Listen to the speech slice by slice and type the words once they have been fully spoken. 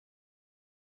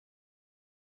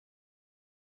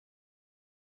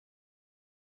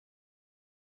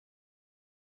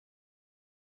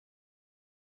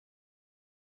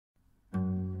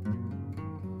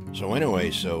So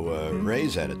anyway,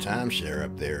 Ray's had a timeshare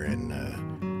up there in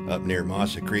up near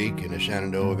Mossa Creek in the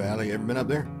Shenandoah Valley. Ever been up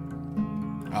there?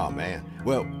 Oh man.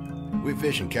 Well, we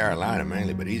fish in Carolina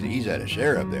mainly, but he's had a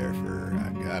share up there for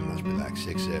God, must be like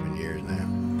 6-7 years now,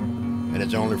 and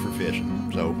it's only for fishing.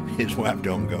 So his wife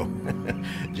don't go.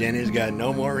 Jenny's got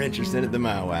no more interest in it than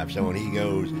my wife. So when he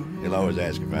goes, he'll always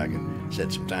ask if I can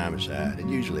set some time aside, and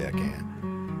usually I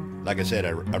can. Like I said,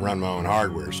 I run my own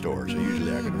hardware store, so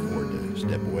usually I can afford to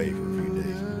step away for a few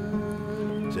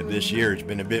days. Except this year it's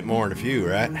been a bit more than a few,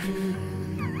 right?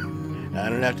 I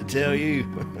don't have to tell you.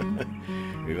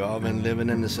 We've all been living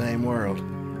in the same world.